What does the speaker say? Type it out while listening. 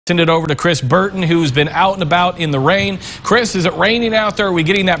Send it over to Chris Burton, who's been out and about in the rain. Chris, is it raining out there? Are we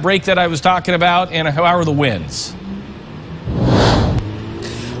getting that break that I was talking about? And how are the winds?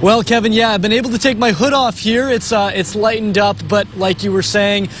 Well, Kevin, yeah, I've been able to take my hood off here. It's lightened up, but like you were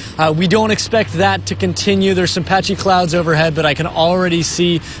saying, we don't expect that to continue. There's some patchy clouds overhead, but I can already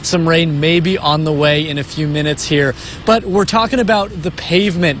see some rain maybe on the way in a few minutes here. But we're talking about the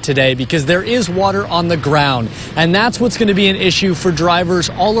pavement today because there is water on the ground, and that's what's going to be an issue for drivers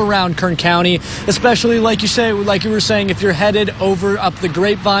all around Kern County, especially like you were saying, if you're headed over up the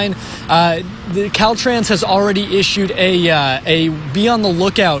Grapevine. The Caltrans has already issued a be on the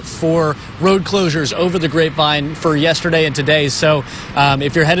lookout for road closures over the Grapevine for yesterday and today. So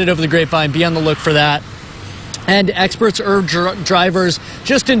if you're headed over the Grapevine, be on the look for that. And experts urge drivers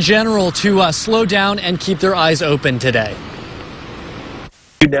just in general to slow down and keep their eyes open today.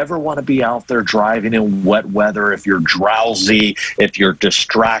 You never want to be out there driving in wet weather if you're drowsy, if you're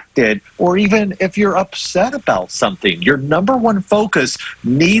distracted, or even if you're upset about something. Your number one focus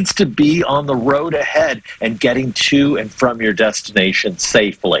needs to be on the road ahead and getting to and from your destination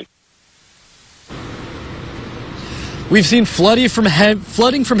safely. We've seen flooding from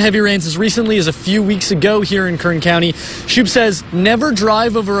heavy rains as recently as a few weeks ago here in Kern County. Shoup says never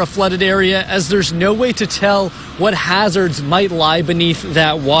drive over a flooded area as there's no way to tell what hazards might lie beneath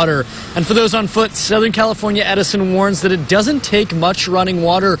that water. And for those on foot, Southern California Edison warns that it doesn't take much running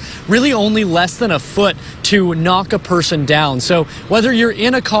water, really only less than a foot, to knock a person down. So whether you're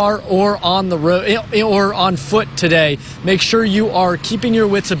in a car or on the road or on foot today, make sure you are keeping your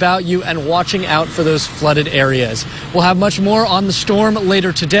wits about you and watching out for those flooded areas. We'll have much more on the storm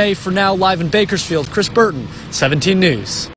later today. For now, live in Bakersfield, Chris Burton, 17 News.